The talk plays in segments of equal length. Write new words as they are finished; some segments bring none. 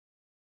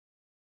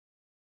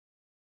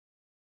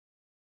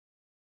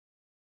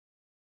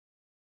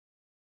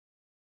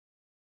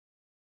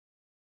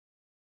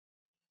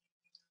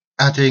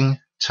Adding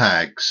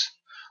tags.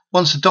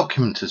 Once a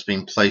document has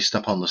been placed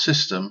up on the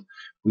system,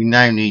 we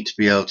now need to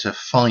be able to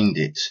find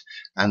it,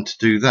 and to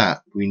do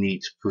that we need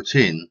to put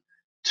in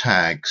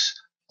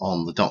tags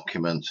on the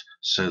document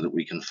so that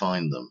we can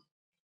find them.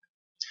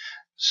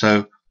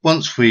 So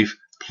once we've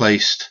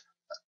placed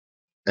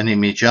an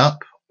image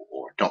up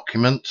or a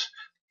document,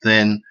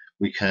 then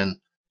we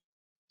can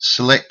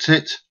select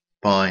it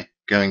by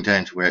going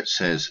down to where it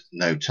says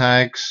no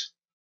tags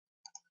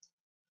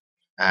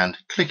and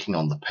clicking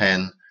on the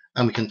pen,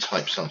 and we can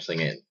type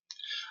something in.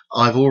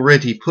 I've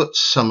already put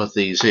some of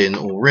these in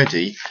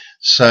already,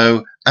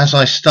 so as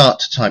I start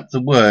to type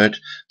the word,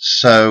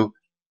 so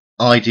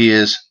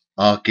ideas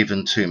are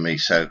given to me.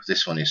 So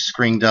this one is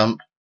screen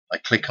dump. I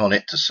click on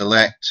it to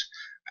select,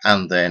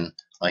 and then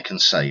I can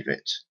save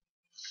it.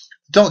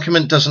 The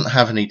document doesn't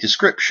have any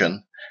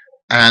description,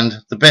 and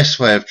the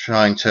best way of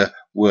trying to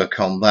work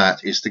on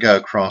that is to go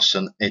across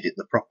and edit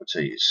the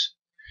properties.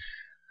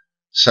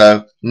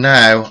 So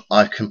now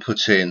I can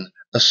put in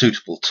a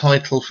suitable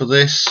title for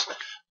this,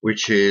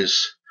 which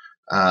is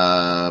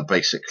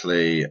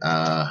basically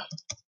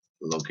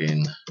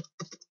login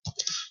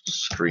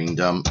screen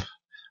dump,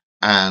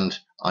 and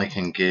I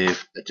can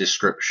give a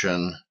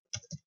description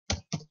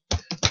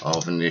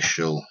of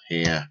initial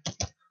here,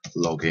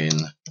 login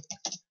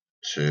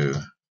to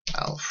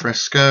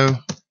Alfresco,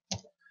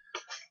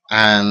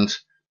 and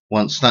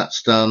once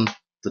that's done,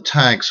 the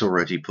tag's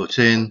already put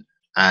in,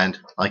 and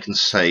I can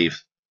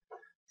save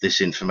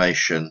this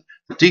information.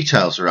 The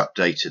details are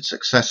updated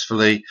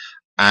successfully,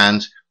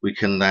 and we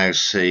can now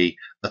see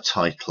a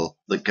title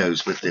that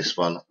goes with this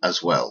one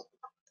as well.